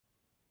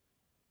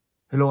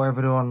Hello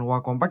everyone,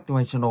 welcome back to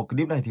my channel.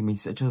 Clip này thì mình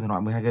sẽ chơi thể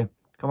loại 12 game.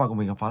 Các bạn cùng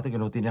mình khám phá từ game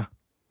đầu tiên nha.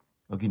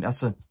 Begin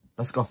action.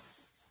 Let's go.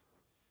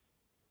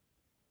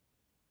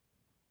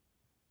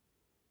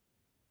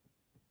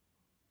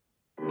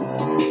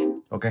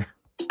 Ok.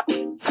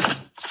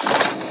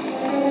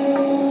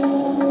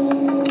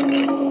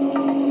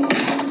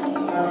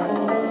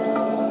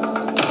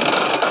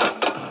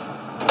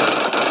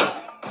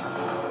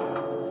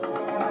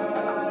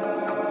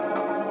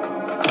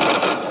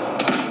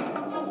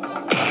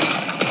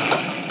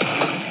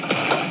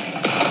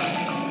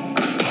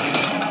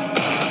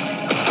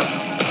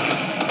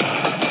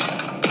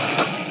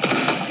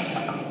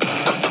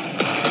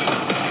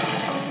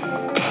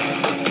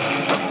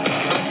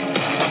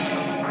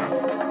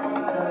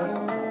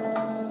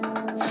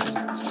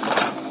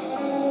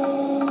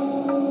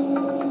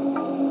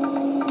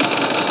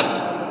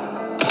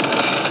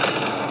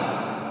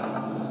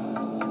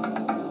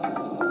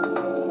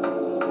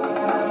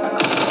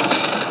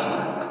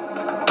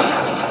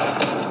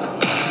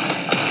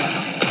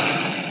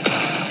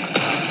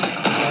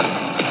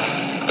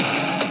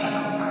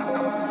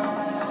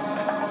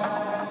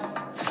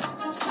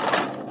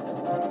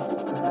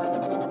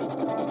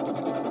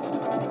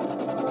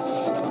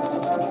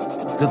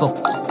 Tiếp tục.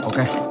 Ok.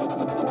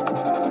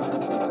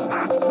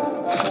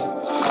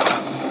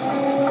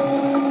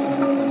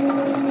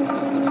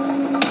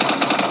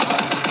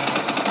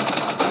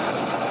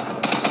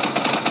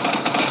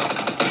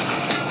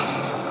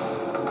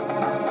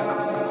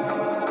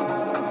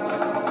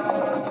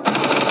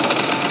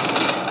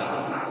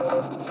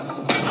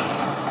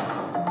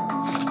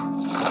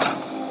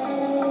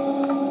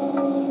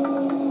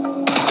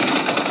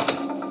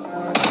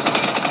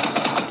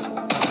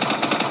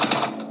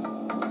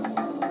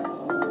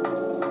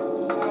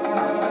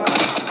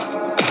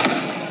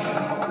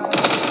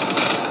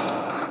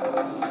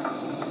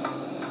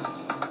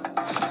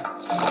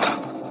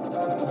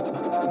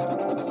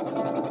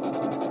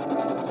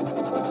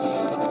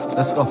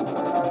 Let's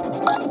go.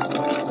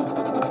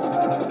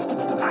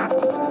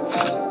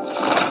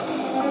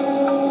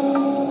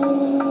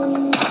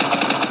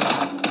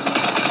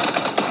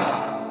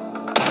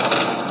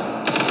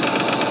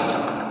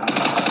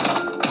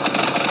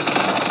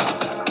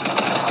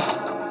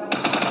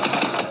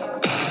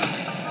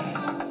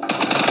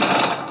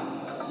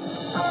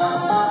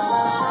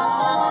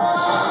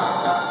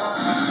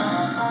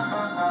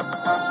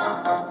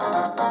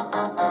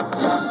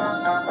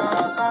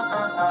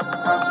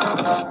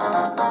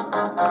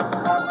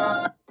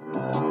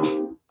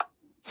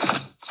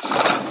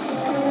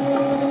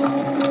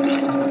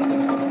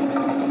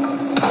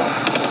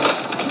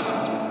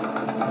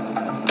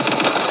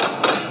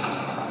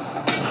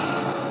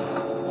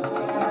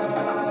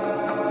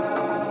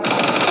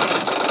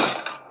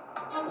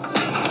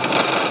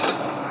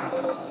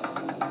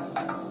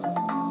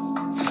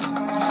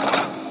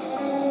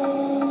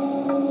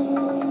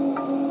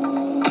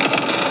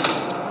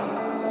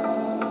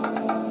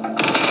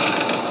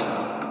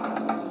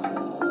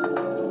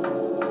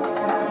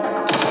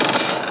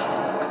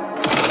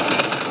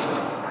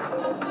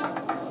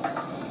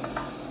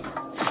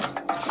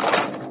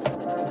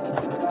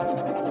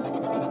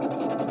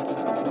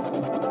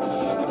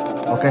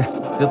 Ok,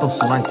 tiếp tục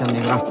xuống này xem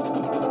như thế nào.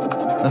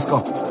 Let's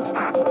go.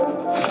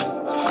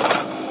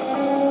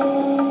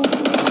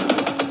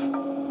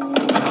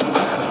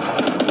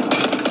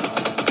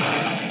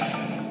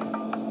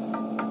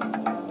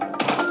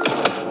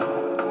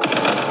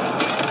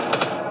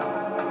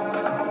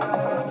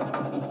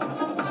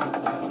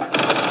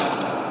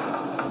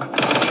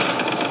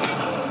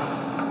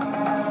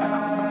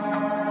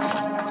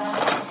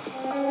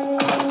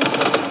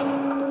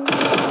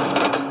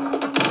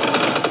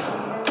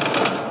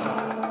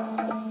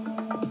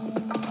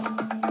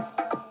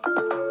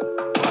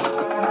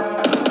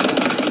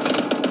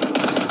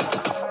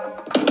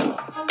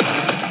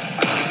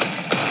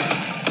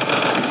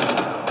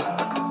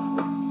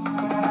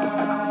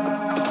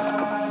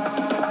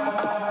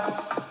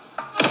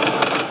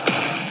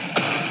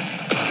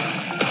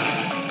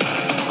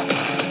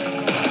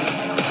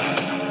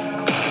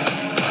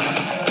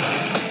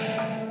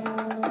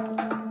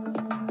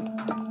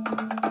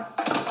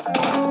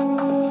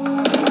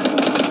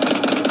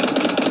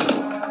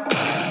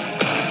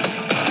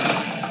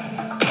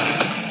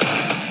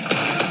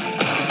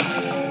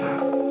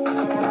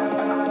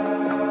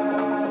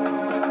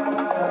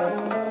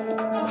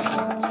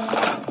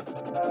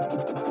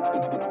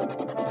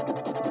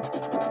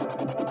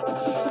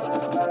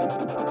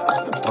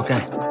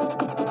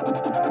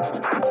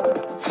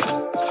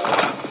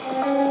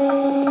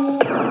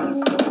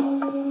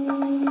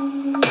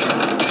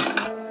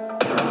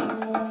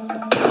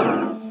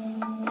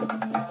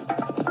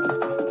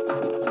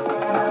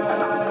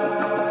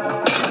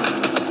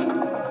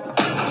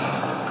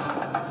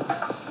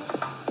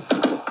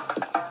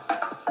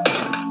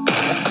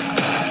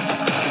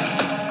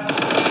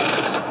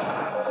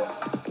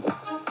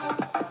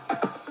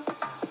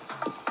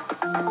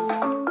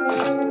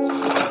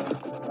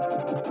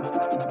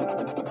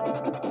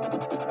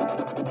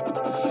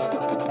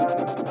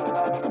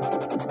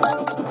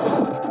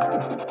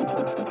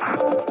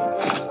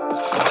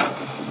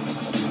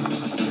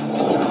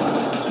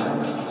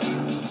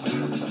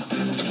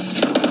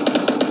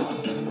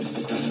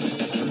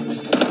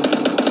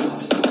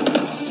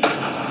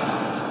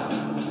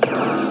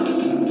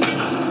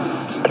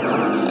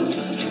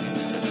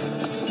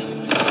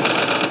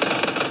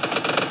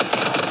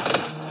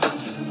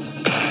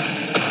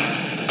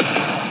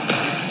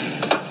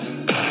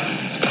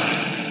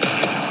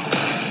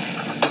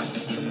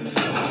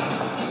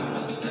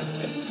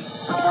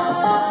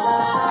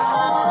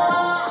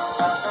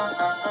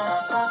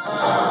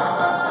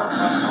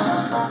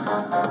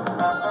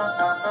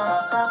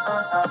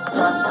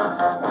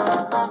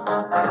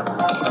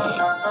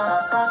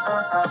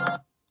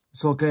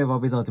 So ok, và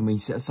bây giờ thì mình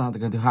sẽ sang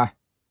tới kênh thứ hai.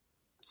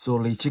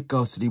 Solly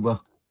Chicker Sleeper.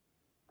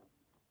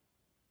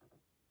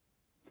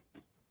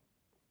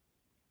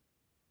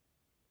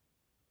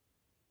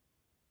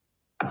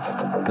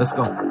 Let's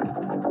go.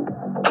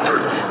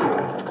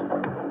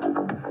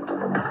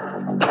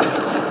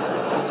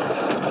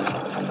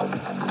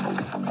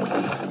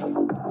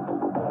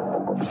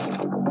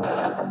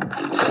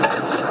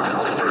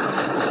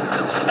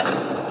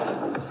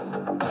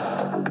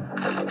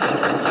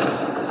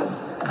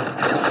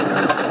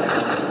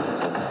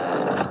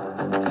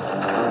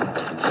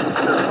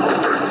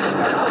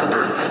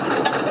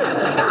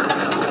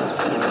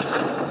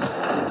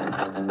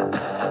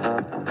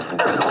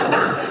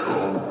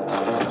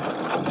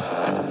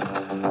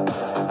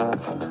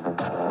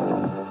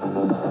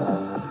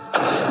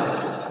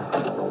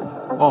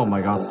 Oh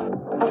my gosh.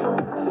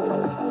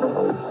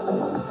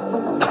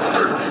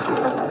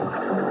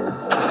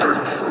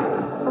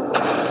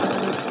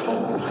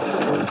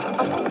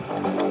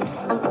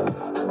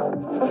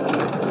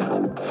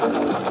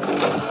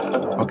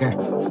 Okay.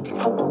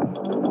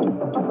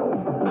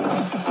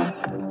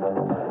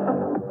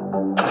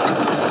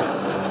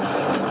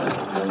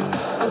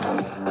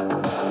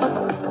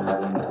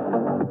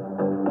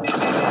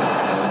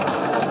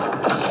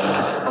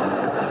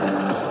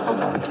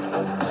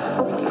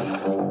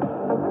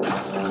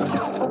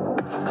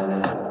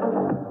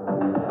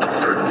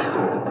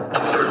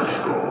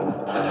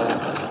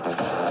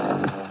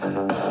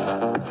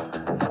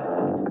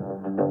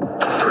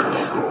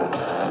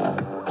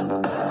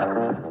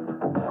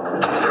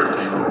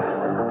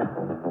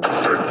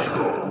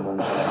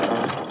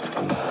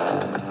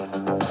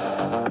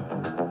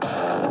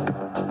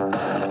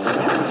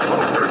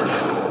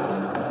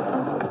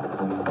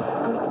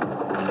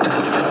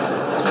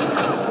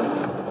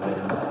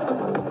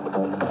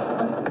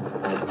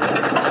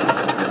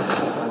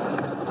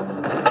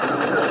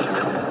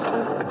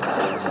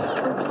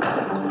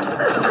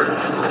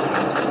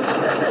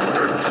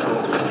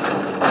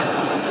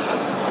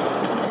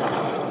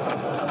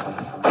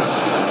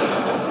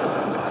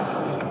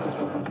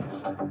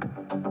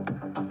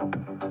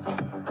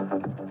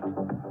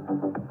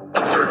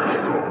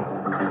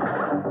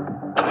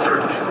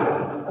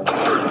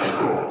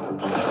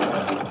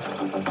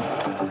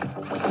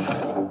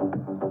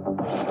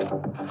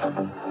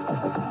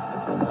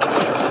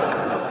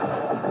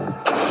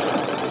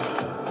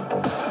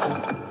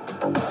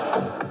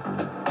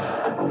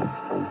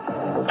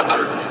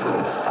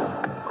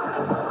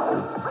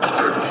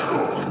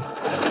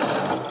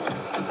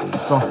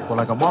 Rồi, còn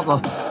lại cả boss rồi.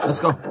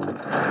 Let's go.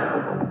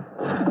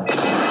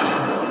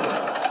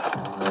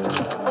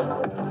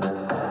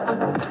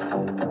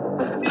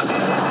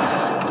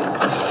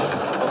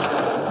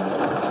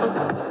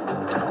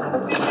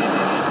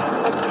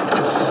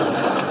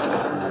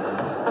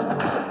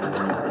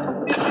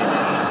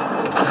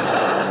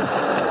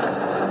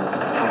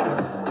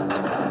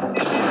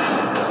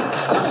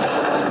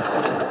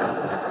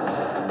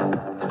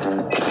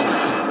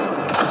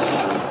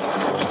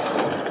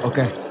 Ok.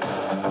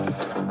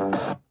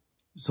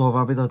 Rồi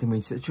và bây giờ thì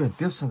mình sẽ chuyển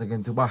tiếp sang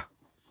game thứ ba.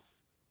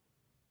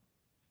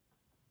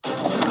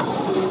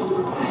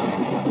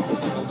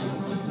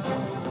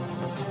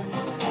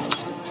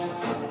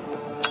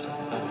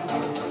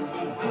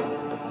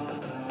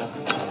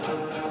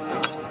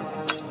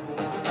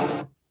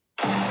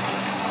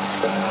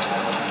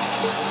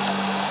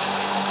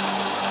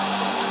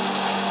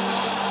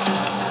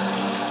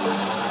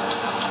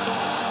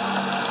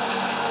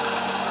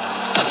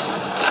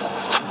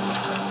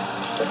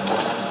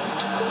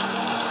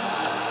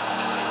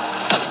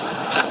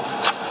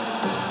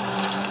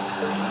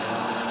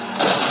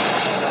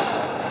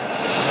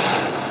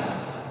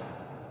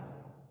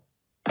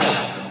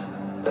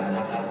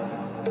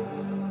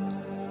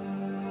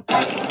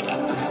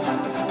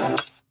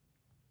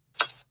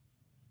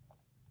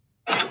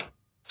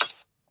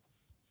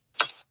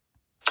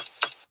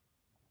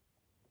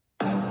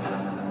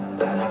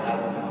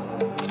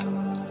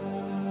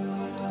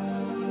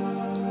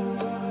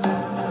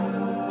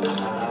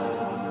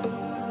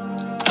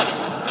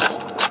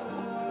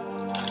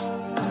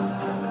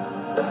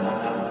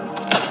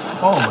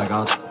 Oh my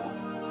gosh.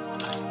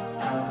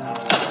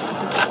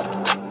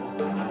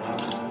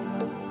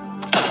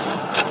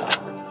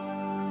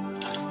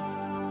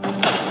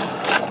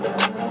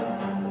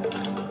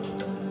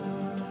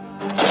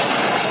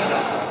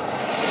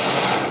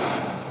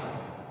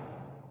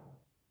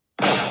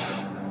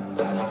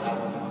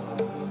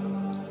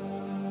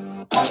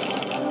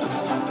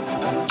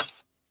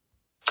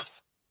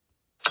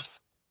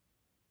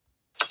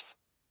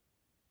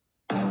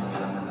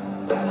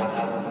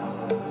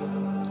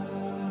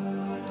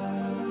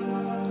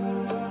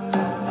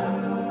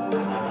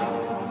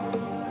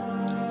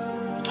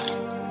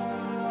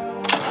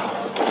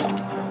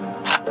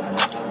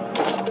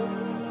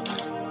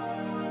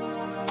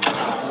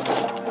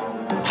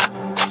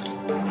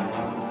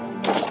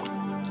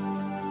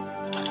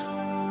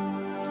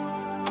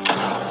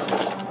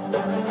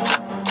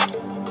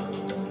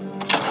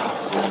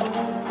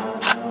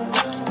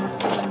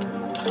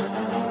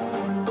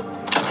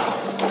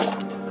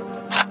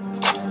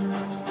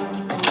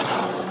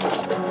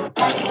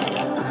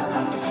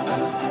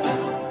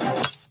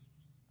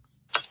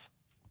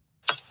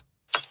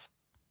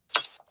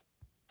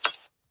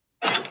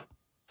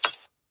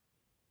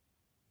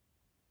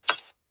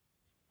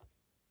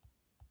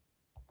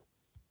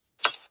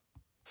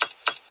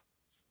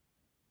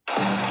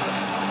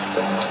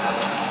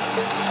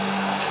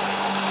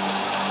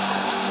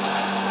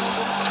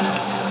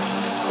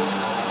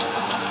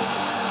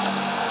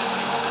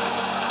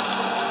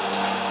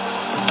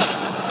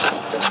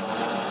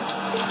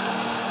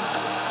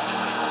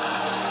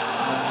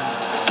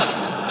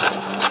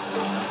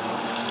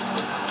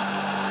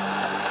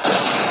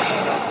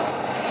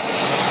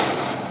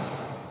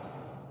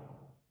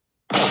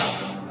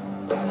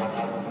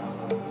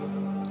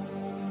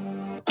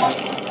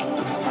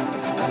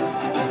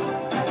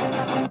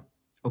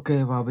 Ok,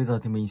 và bây giờ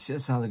thì mình sẽ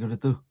sang game thứ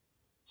tư.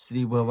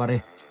 Sleeper 3D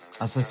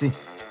Assassin.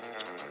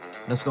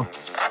 Let's go.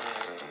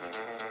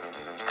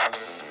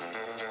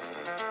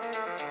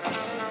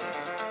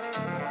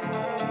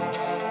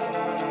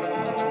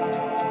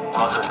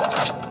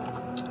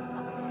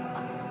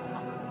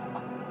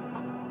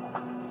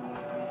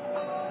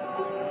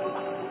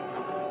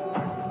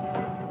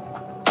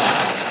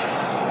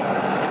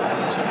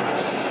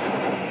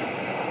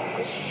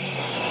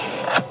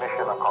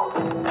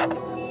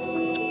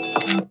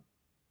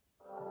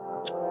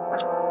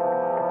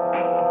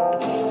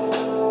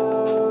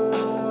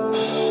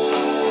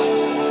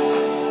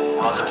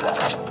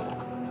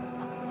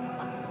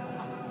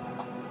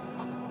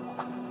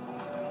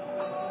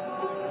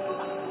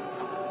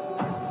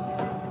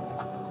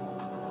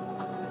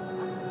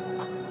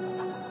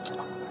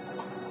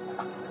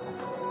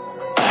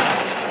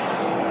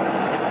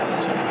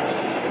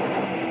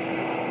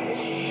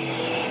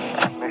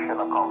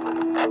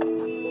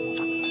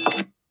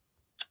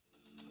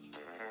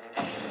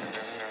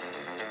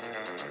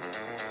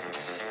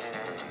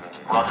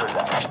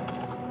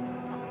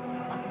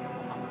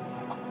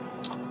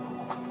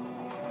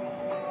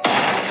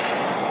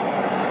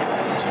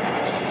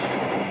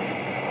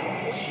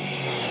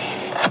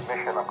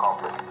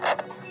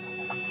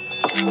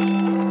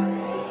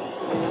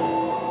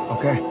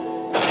 Okay,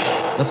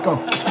 let's go.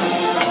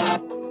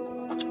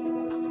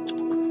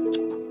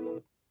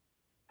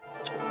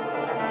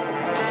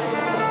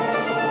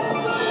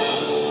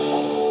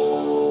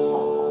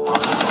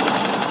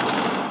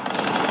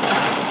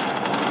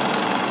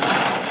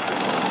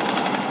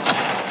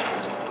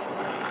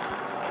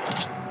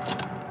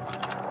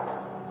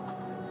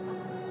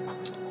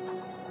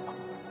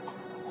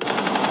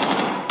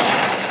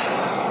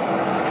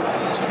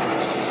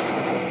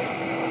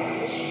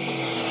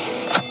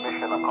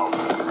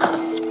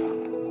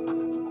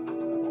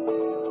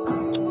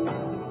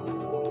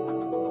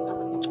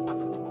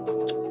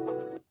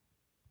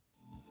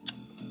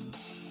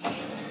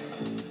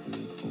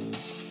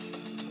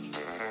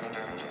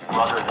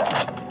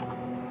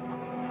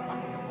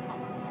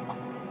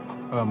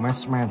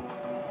 Maskman.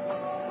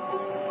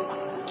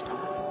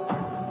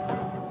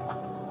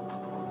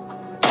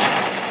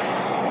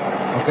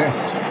 Okay.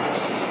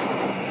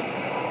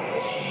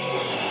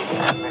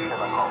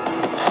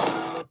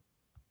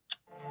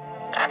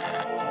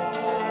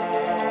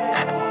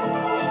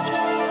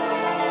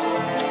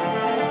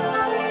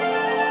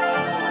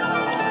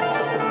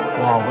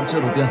 Wow, vẫn chưa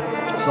đầu tiên.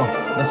 So,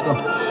 let's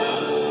go.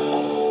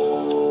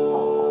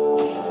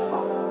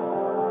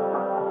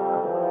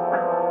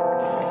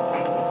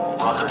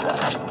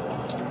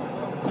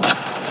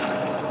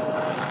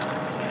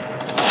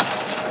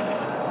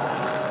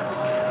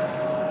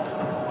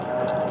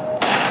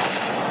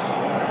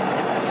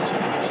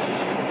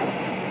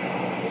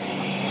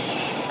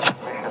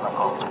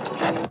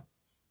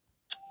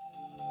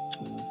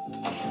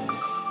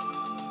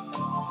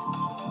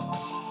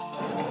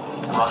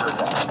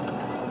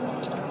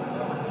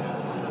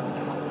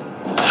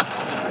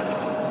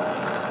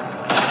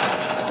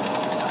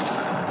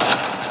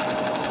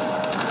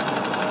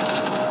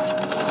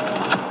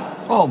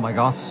 Oh my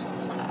gosh.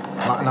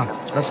 Lại nào,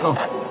 let's go.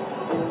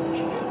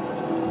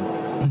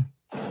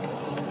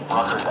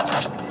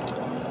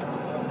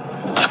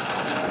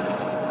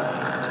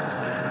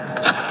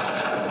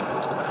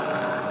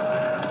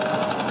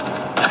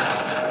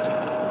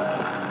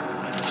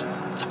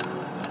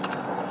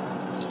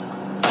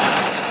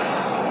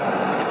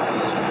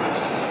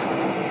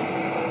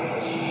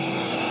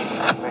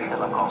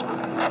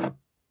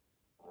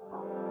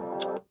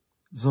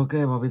 Rồi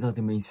ok, và bây giờ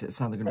thì mình sẽ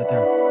sang tới cái tiếp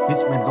theo.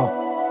 Hitman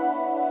Go.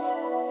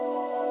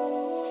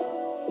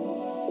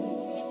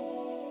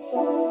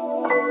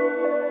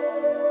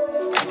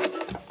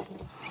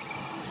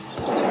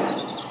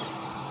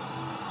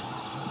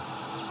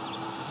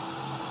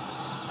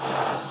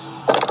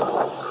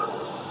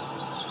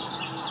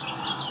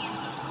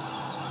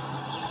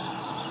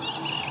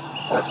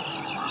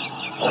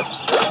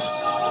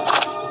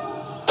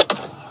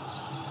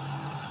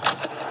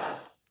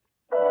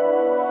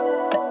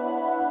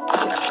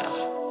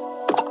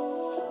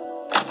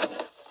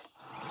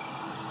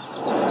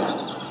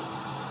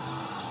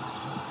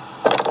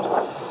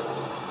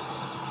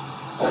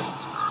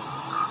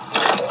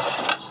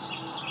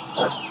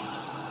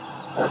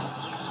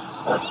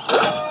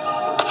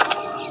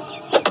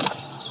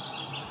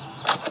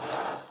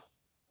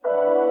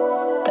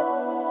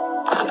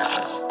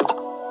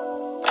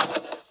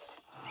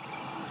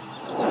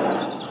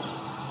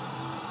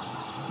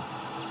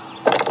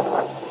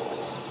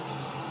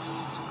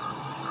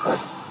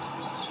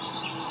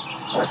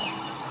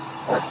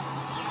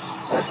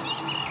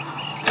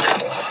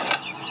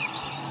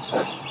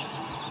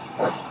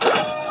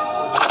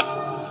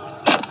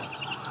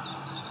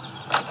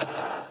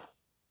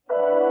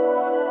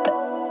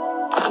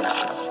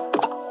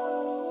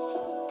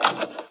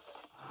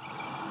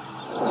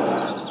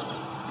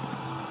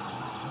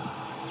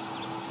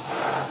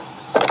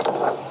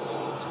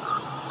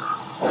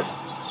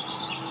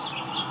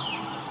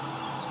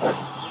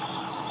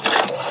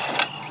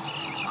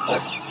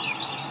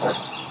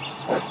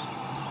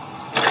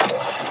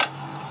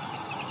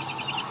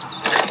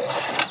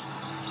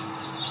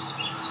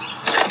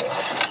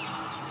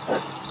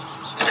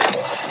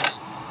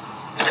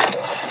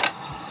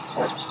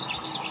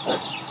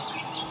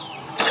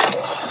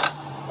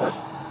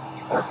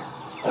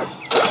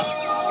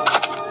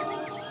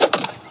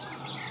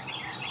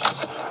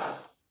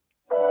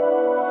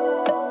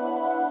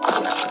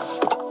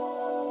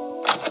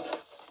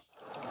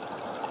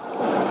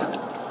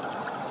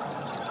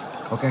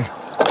 Okay,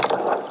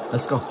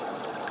 let's go.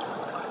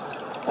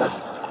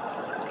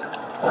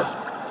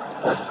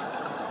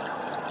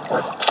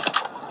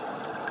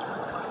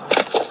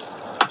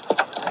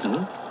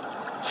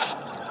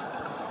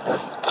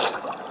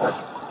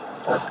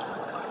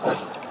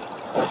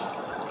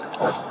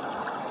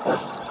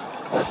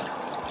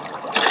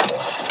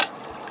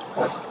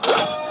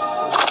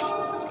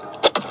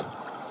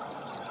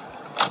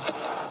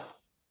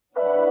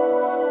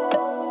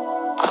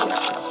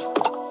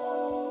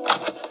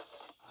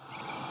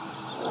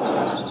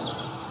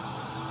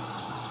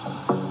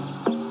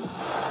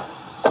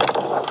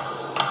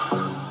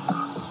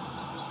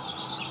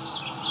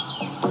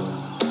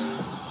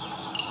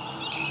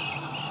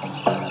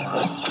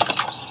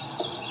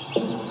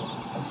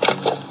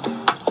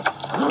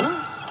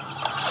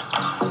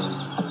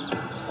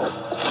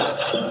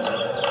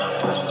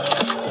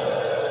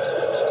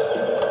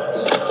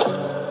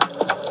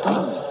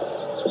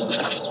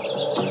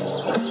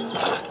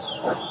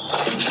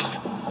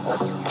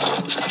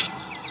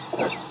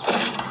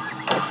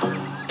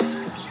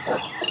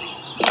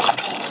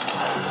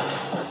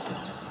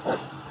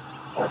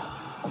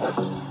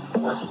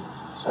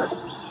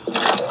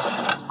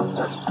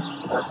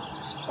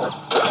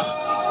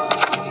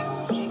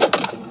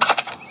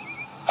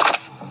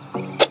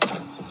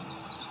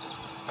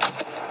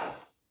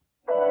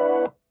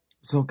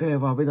 Ok,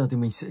 và bây giờ thì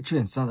mình sẽ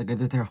chuyển sang cái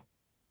tiếp theo.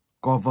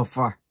 Cover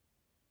fire.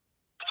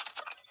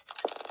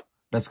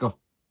 Let's go.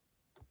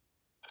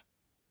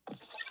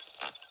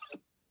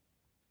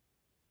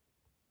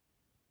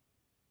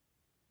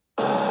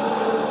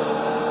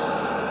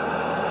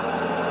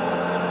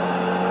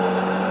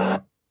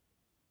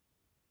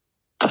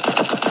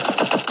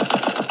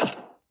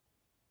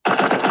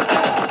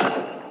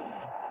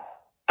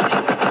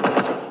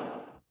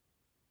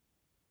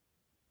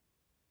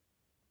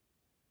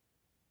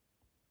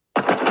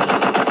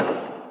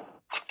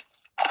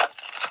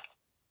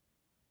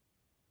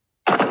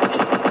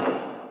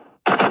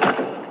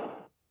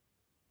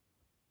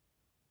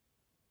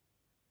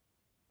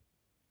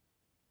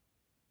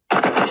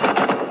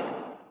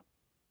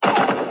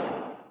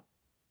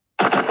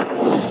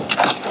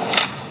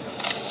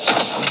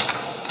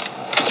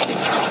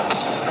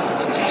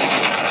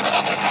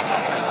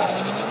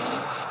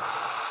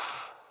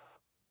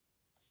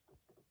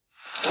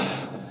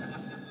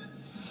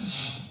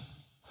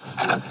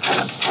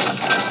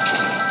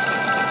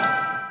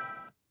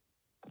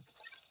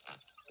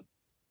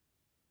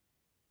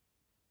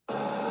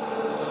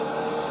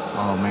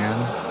 Oh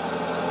man.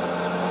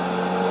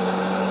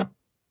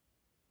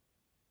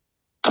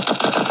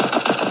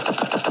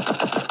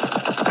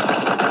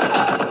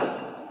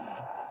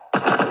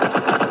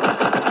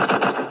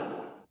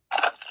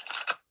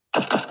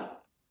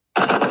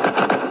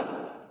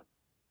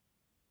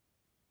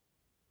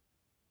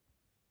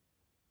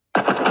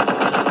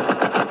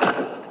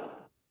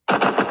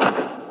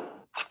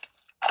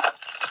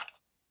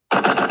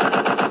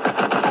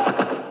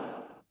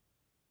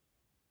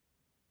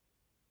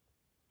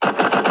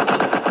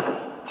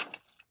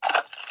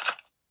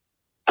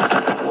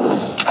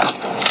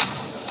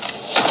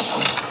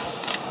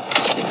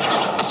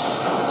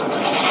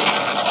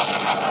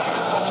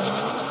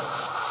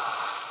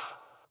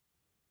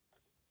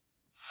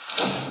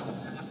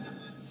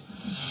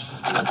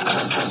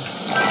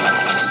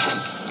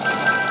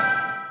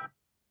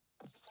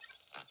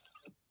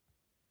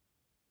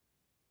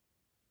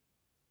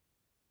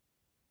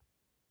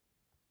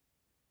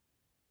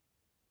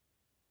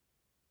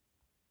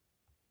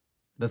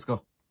 Let's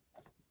go.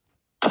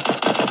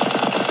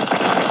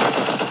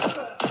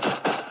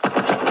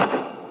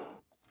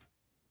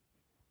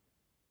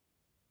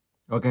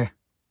 Okay.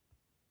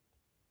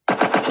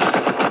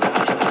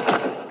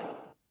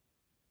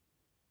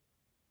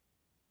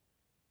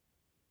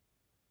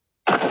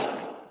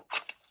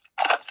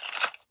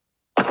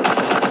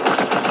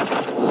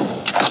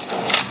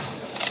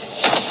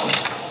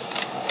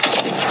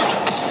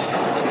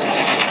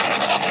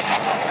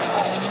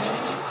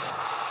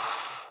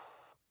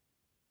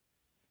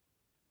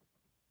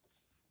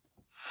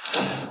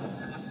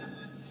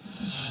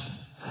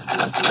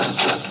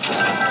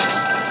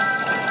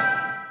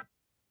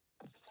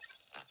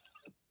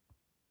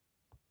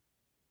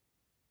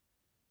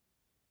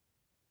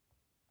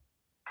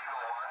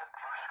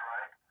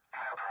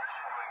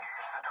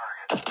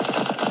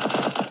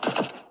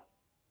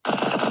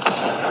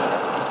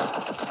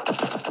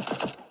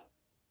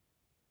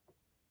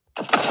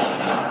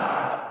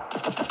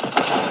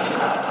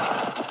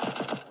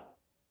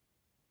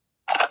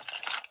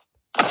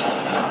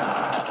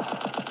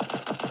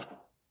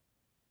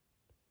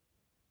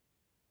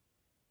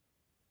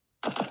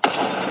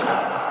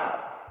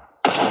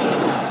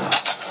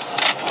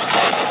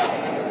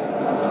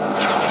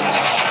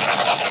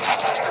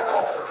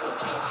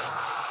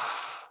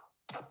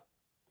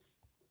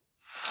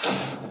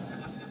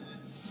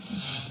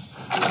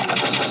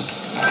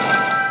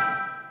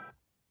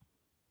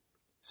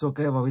 Ok,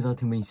 và bây giờ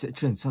thì mình sẽ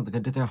chuyển sang tựa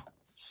game tiếp theo.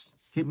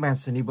 Hitman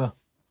Sniper.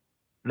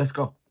 Let's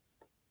go.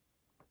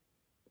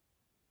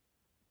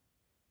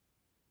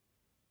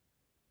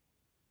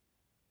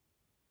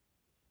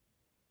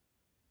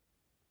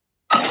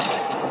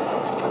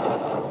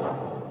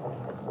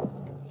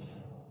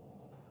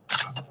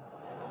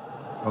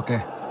 Ok.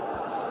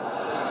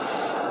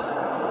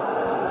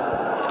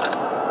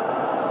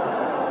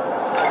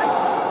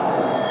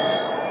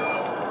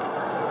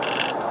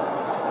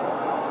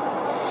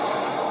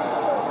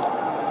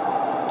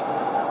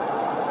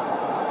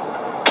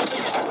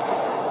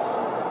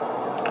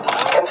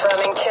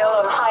 Confirming kill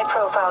on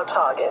high-profile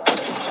target.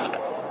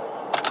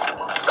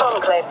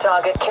 Conclave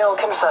target kill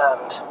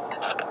confirmed.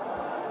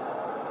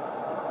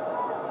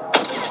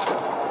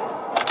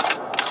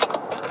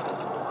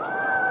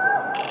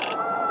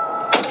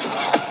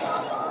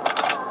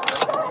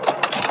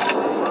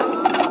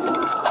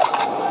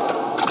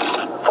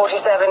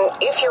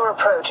 If your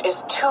approach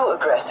is too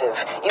aggressive,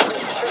 you will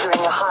be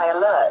triggering a high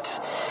alert.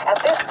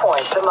 At this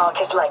point, the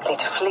mark is likely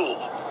to flee.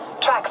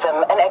 Track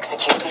them and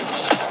execute them.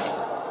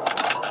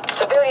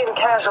 Civilian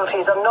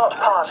casualties are not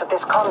part of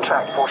this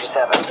contract,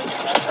 47.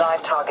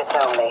 Live targets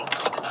only.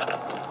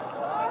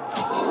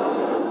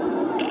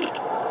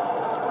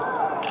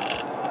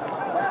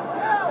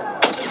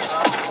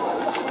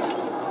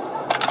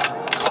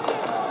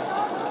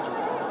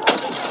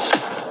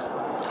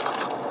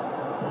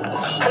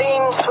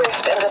 Clean,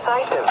 swift, and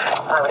decisive.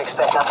 I would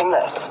expect nothing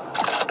less.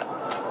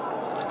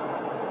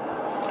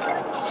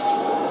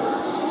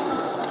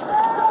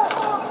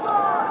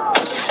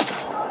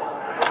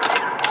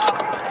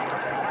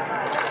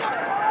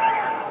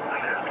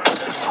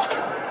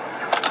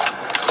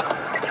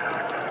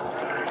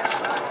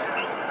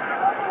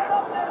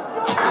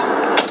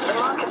 The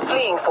mark is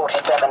fleeing,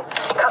 47.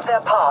 Cut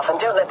their path and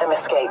don't let them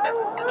escape.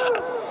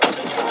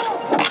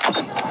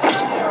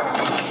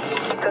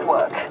 Good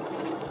work.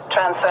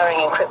 Transferring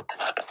encrypt.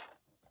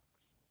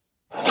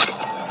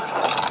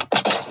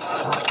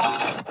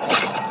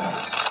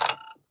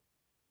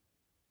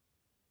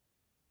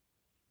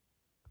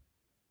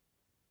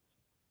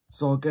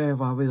 Rồi ok,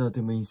 và bây giờ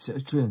thì mình sẽ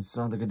chuyển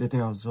sang cái tiếp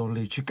theo,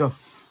 Jolly Trigger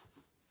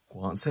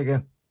của hãng xe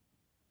game.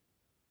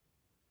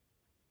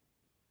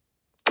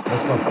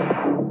 Let's go.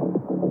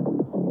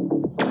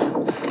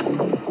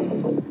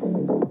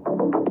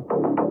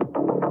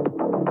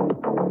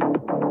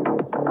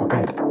 Ok.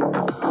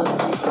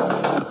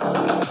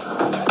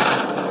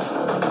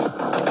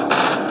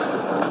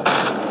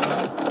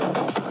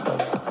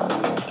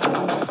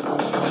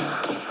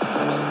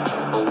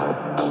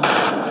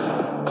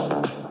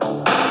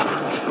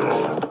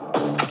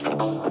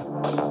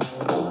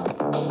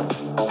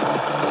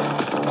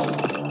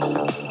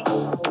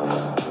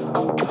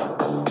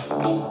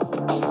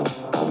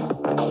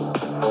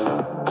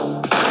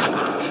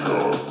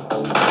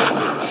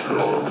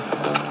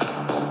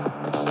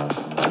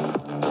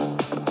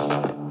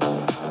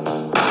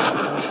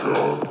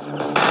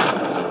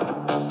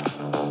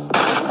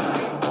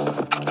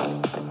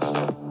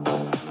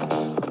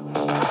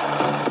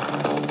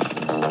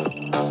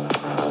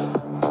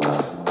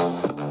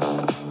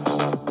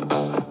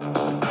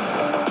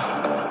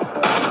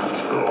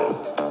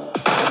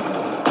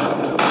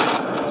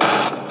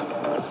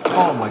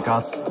 Oh my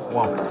god,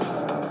 wow.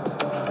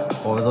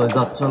 Ôi rồi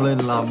giật cho nên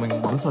là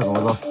mình bắn sởi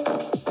vào rồi.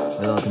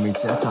 Bây giờ thì mình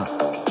sẽ trả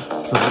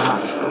sử dụng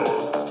lại.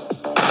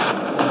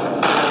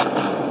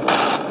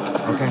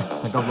 Ok,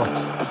 thành công rồi.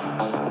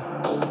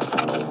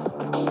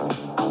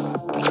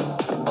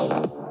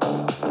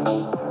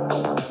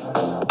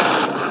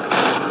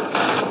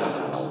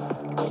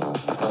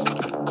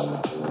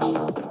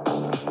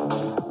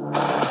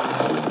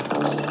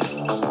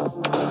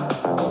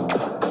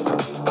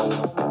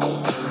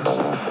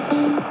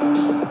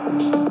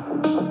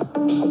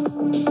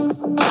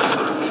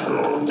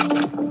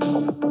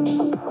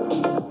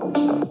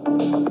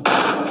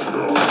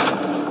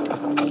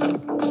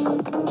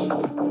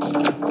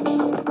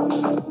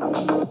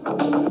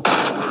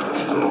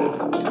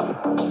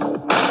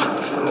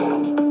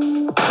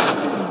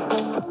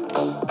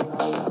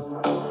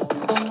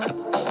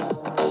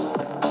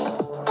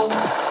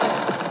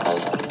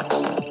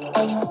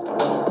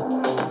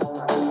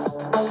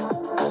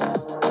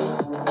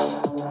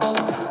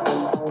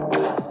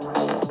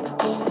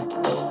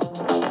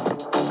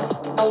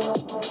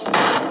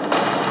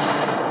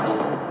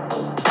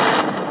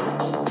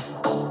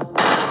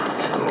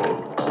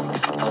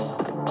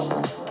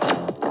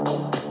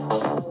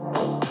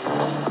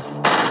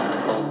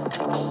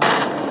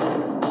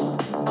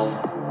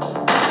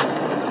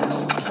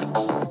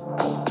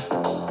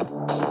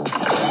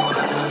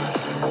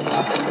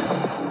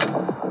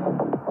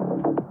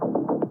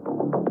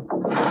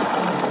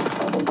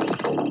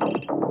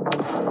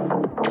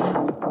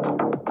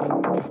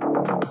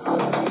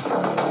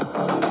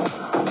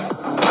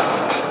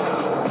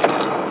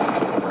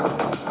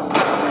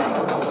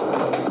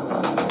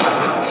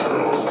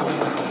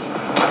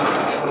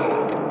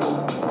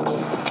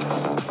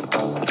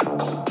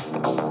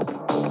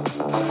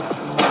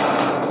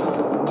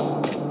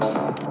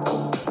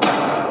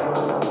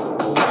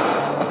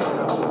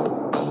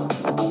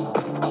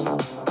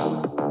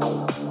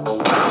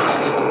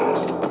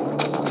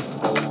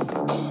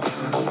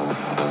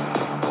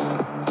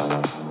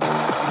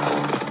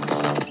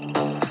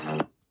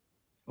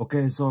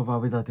 Ok, rồi và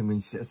bây giờ thì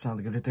mình sẽ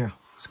sang cái tiếp theo,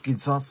 skin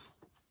shots.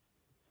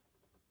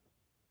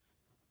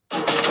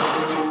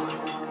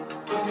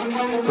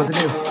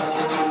 Continue.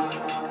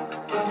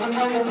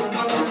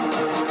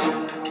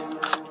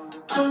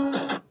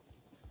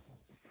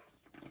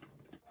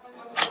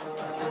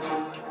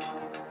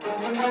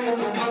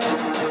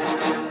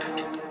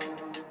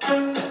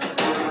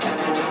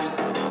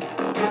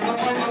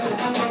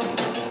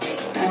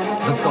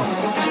 Let's go.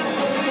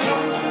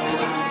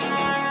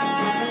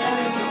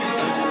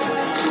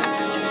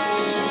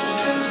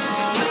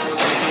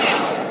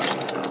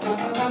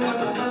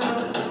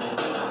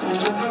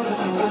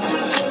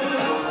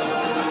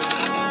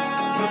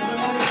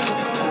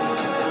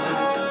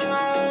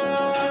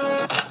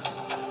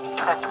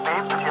 Check the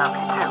base with your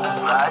P2.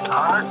 Right,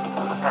 hard,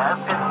 and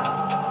 50.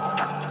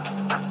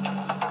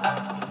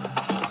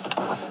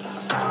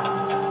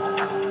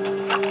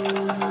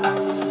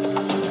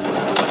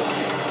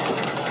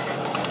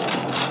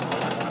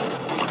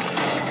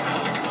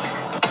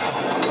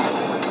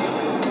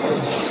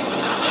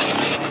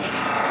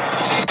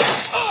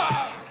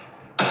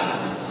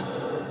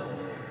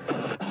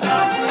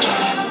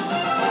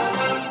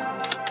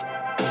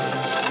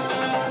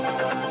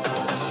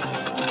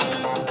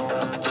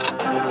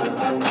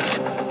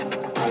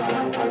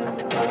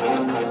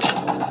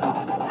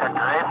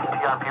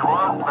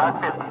 P1, right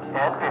 50,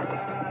 and 50.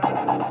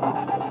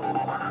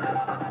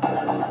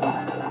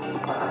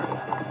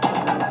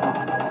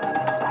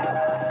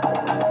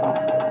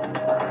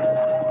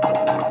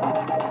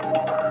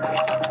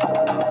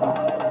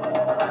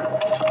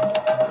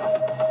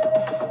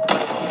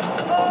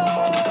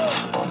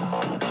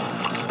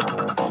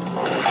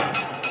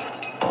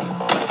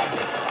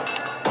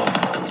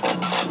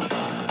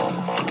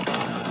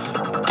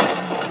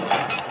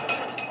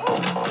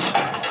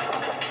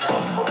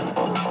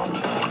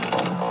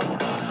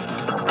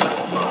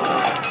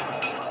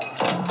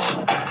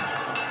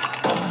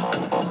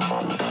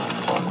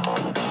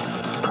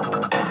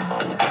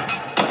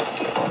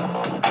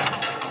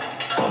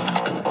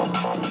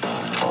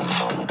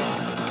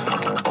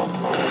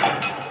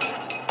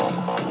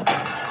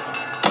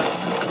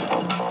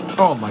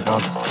 Oh my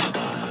god.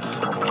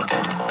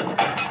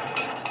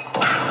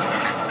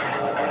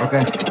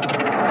 Okay.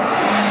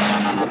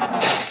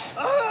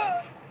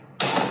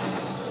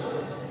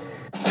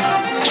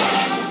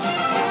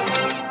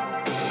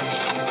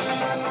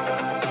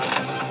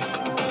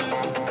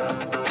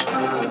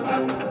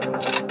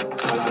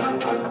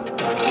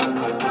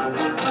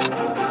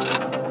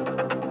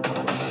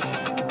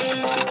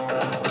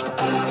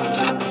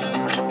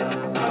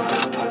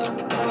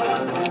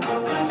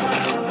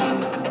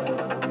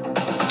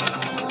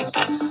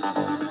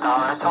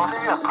 Alright, soldier,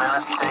 you have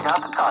clearance to take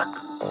out the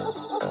target.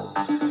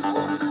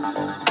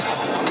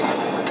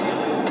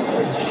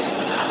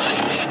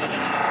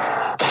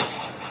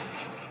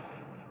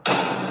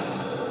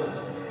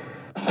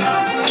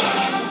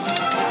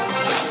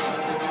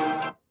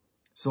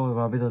 Rồi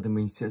và bây giờ thì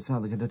mình sẽ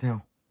sang tới cái tiếp theo,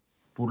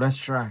 bullet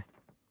strike.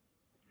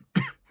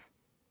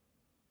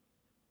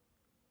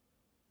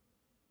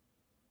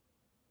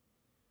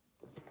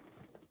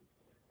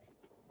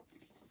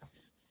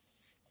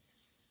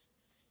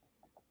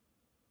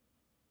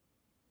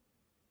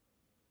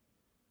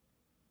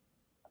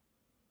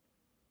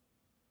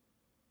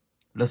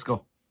 Let's go.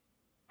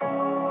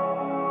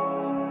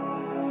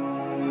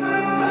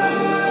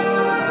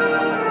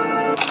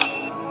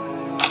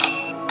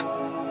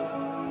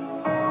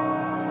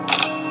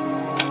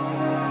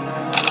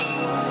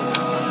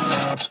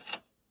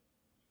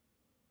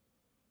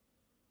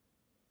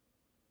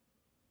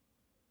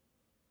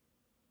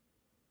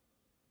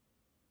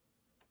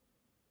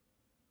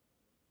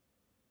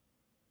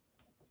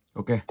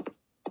 Ok.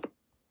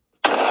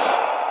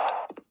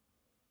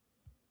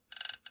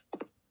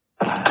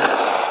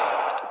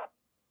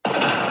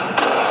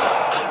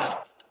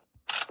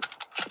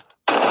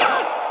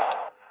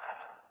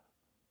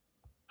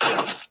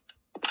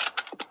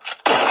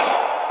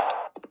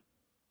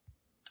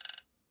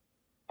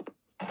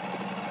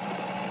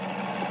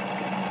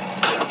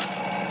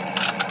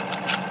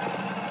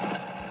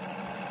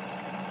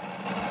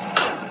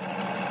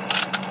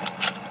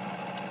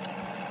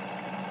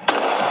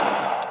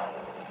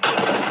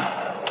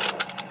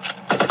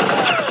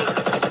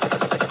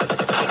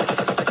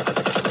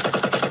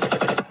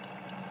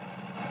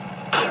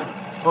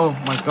 Oh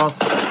my god.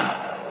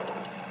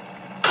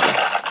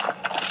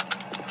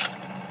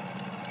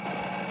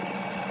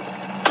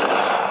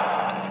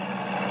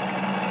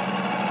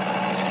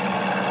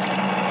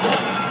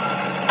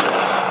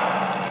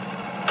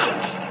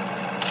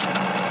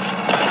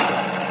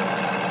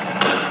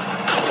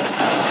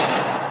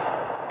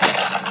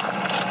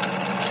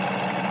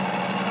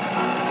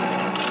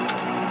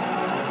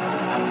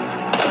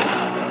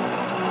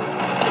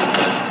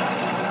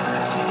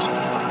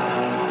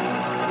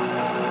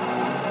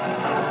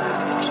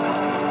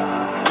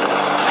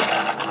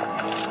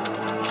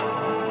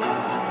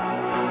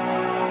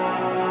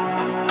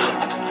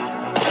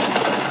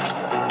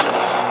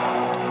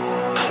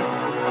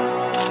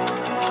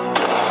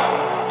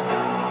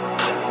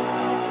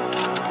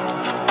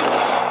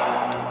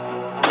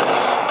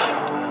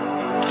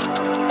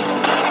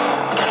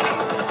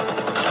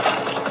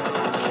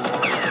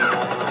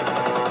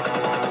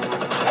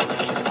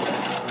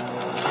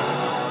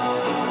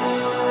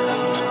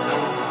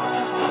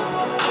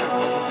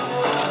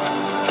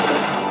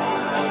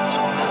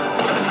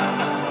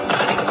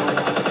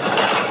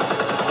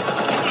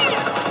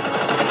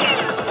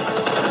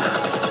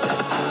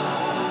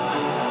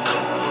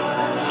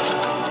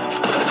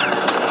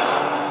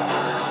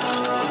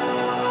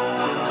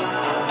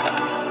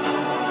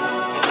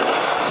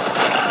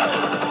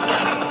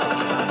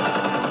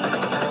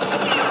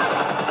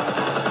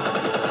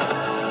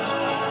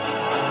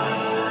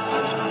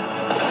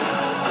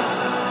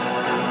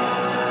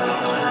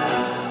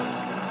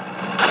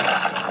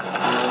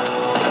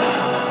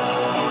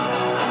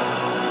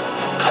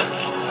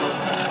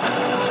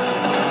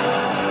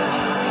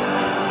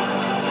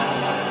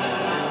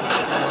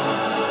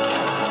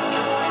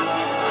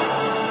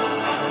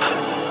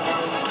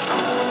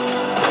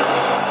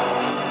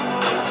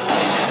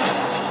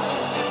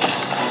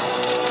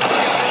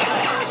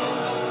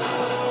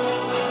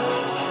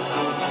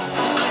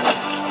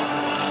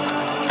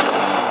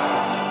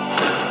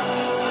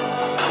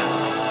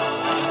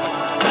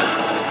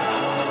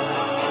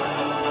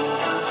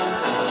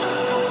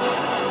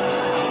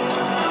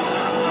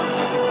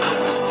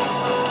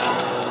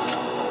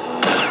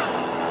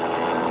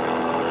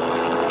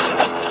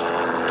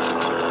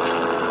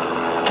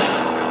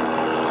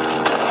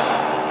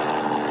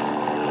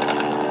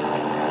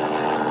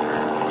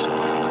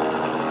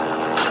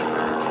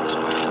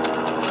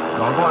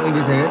 mạng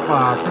như thế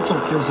và tiếp tục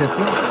tiêu diệt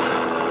tiếp.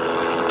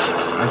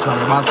 Anh chọn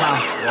cái 3 sao.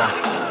 Wow.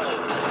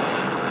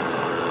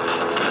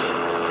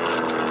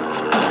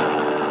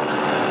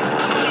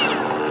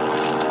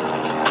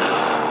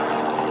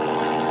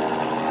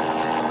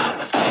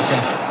 Ok,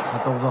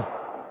 thành công rồi.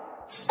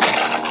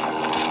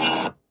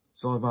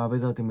 Rồi và bây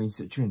giờ thì mình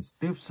sẽ chuyển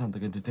tiếp sang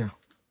cái tiếp theo.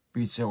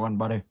 Pixel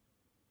 3D.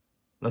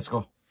 Let's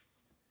go.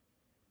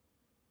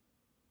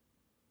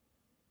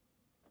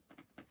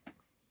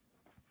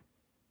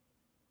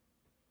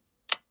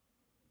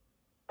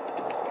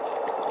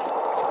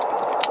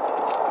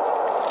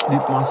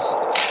 Deep Mass.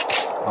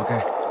 Ok.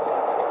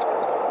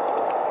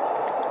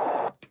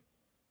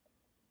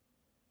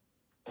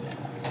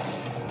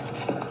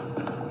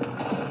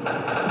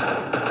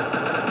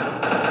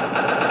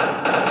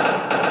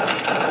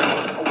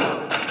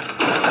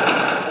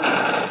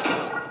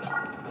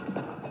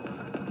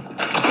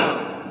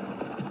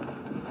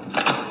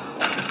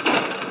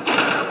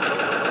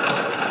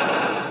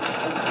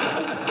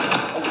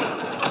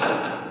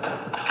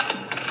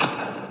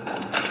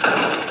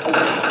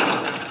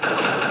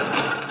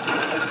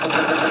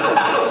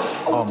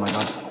 Oh my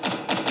god.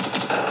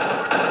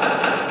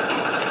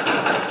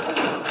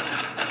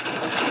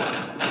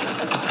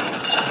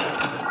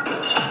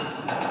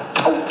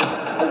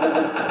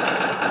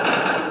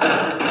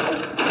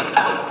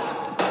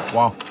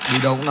 Wow, đi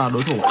đâu cũng là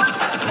đối thủ.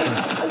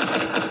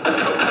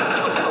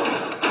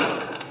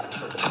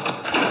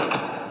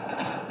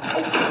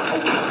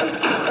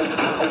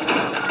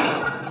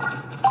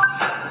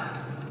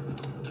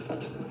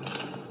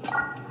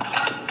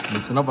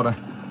 Mình sẽ nấp vào đây.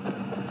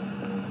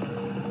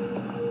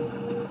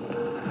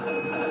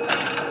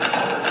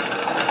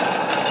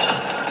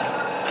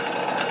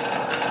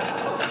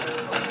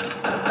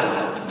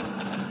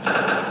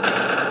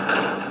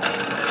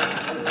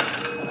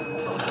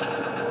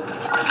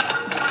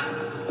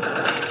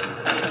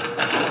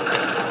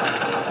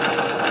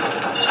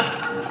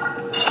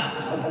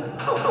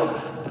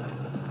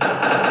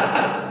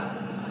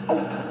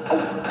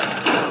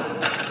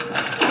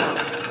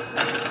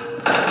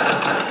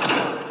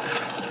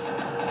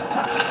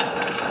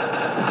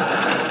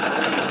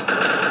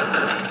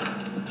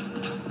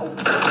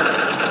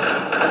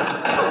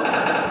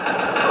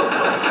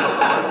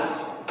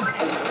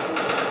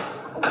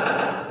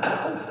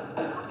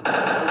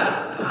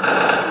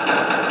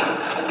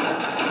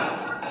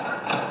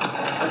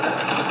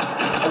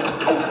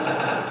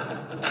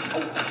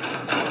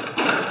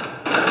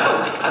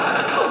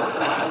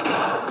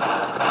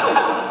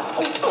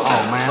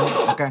 Oh man,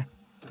 okay.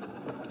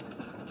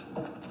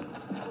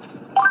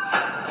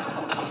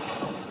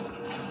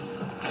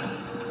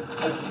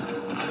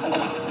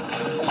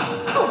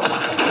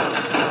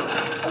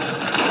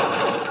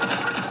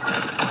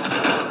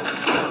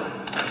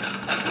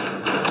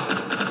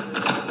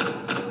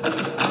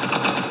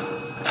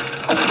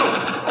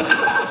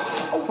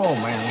 Oh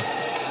man.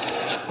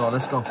 So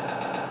let's go.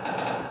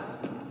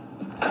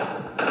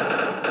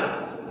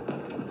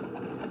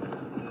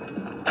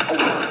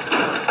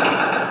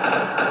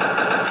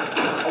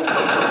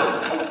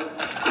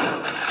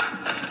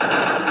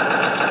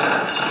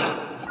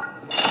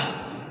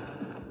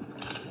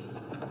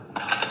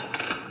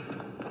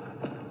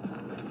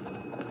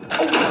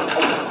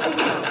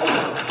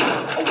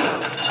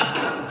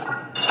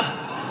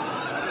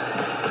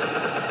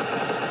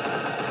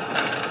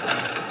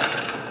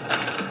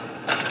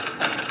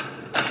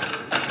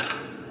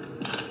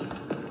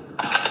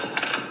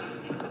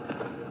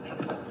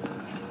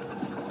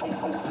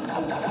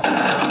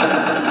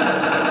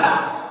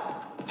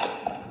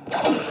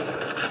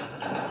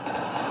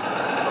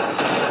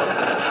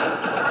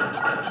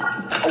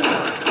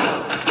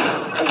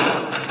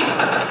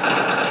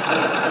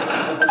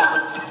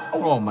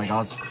 Oh my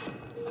god.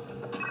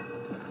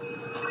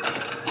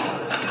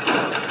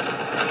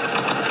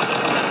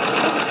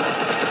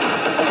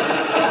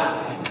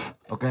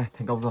 Ok,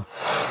 thành công rồi.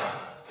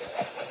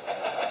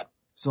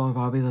 Rồi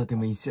và bây giờ thì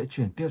mình sẽ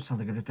chuyển tiếp sang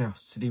cái tiếp theo,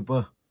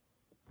 Sleeper.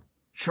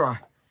 Try.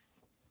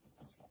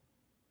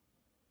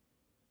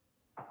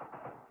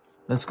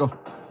 Let's go.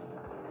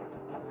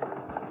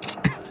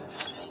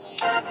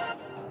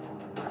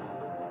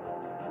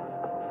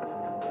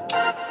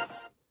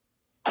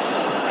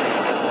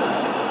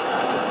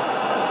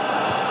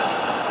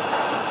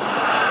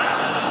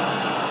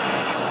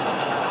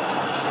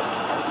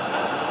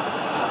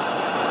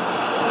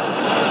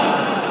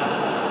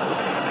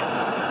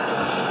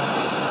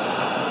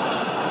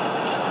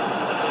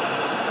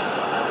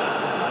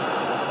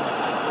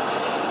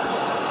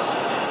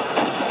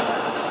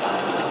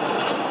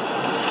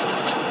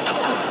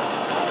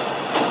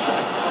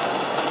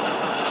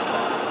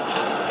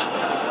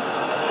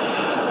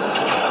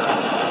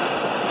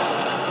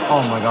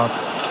 Oh my god.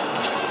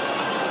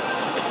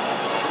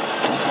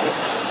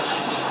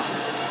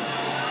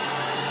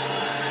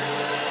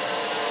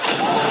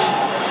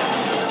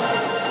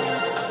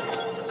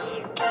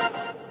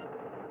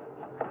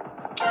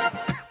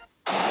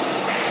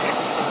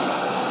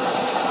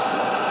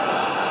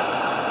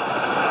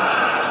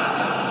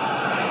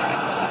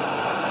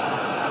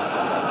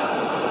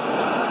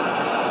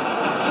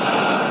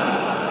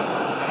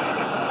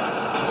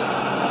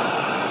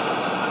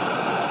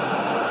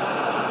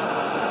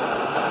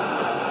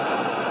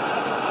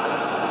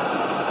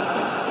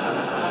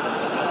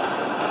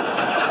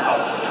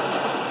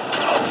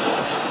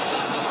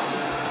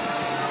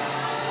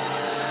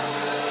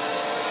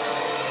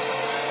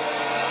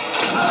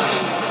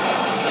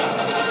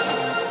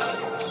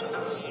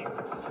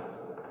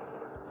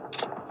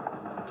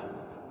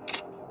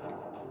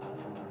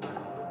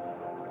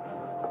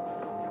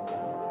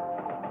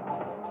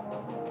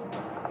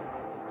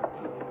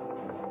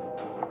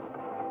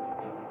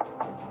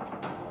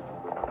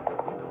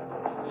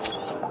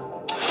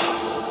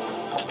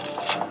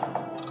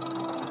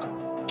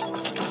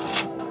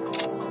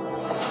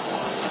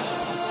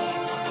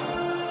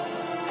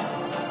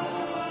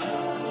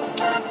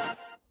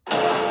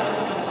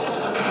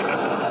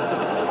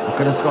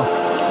 let's go.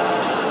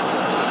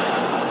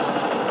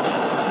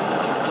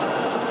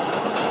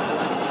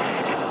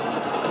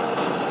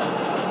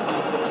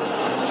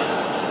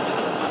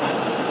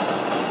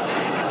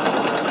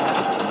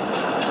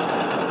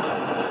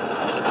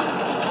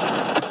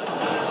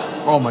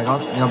 Oh my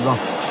god, nhầm rồi.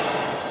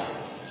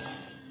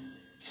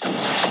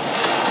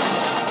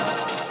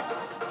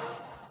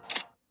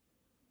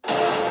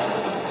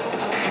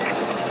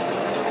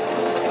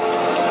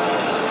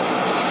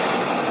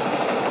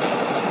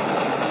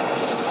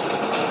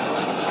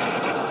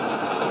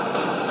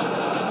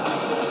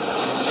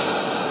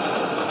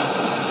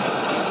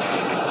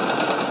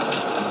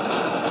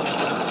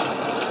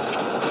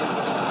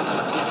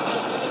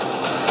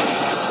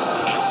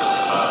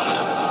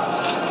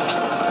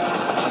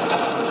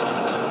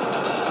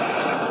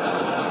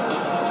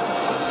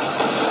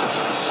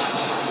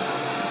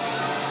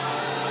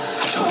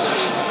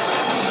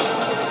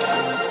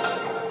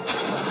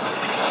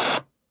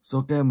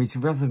 Ok, mình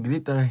xin phép dừng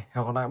clip tại đây.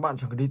 Hẹn gặp lại các bạn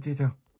trong clip tiếp theo.